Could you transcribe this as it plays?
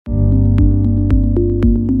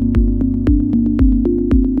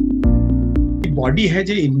body has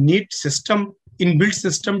a innate system, inbuilt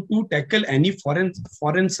system to tackle any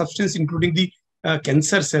foreign substance, including the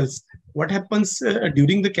cancer cells. What happens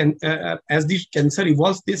during the as the cancer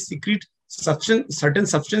evolves, they secrete certain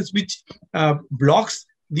substance which blocks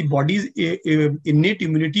the body's innate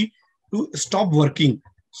immunity to stop working.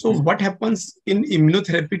 So what happens in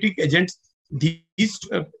immunotherapeutic agents? These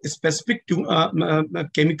specific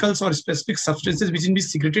chemicals or specific substances which will be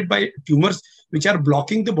secreted by tumors, which are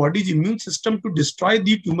blocking the body's immune system to destroy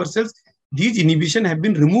the tumor cells, these inhibition have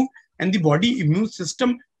been removed, and the body immune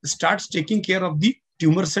system starts taking care of the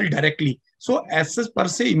tumor cell directly. So as such, per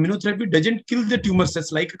se, immunotherapy doesn't kill the tumor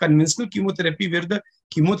cells like conventional chemotherapy, where the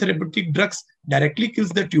chemotherapeutic drugs directly kills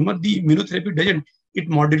the tumor. The immunotherapy doesn't. It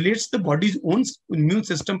modulates the body's own immune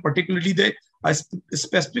system, particularly the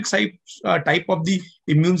specific type of the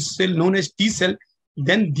immune cell known as T cell.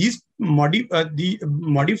 Then these the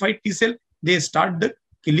modified T cell, they start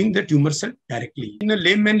killing the tumor cell directly. In a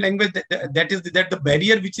layman language, that is the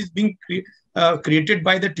barrier which is being created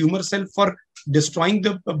by the tumor cell for destroying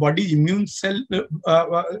the body's immune cell.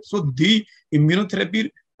 So the immunotherapy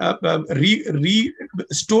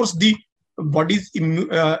restores the body's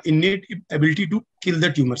innate ability to kill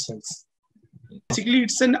the tumor cells. Basically,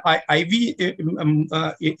 it's an IV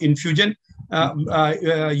infusion,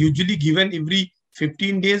 usually given every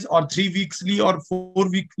 15 days or 3 weekly or 4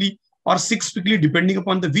 weekly or 6 weekly, depending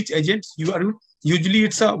upon which agents you are. Usually,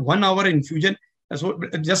 it's a 1 hour infusion. So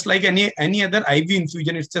just like any other IV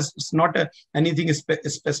infusion, it's not anything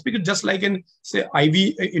specific. It's just like an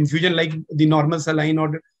IV infusion, like the normal saline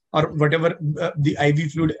or whatever the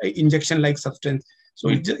IV fluid injection like substance. So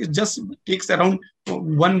it just takes around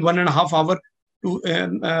 1.5 hours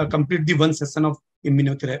to complete the one session of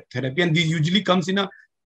immunotherapy. And this usually comes in a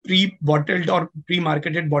pre-bottled or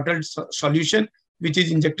pre-marketed bottled solution, which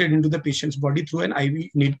is injected into the patient's body through an IV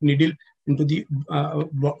needle into the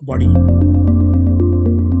body.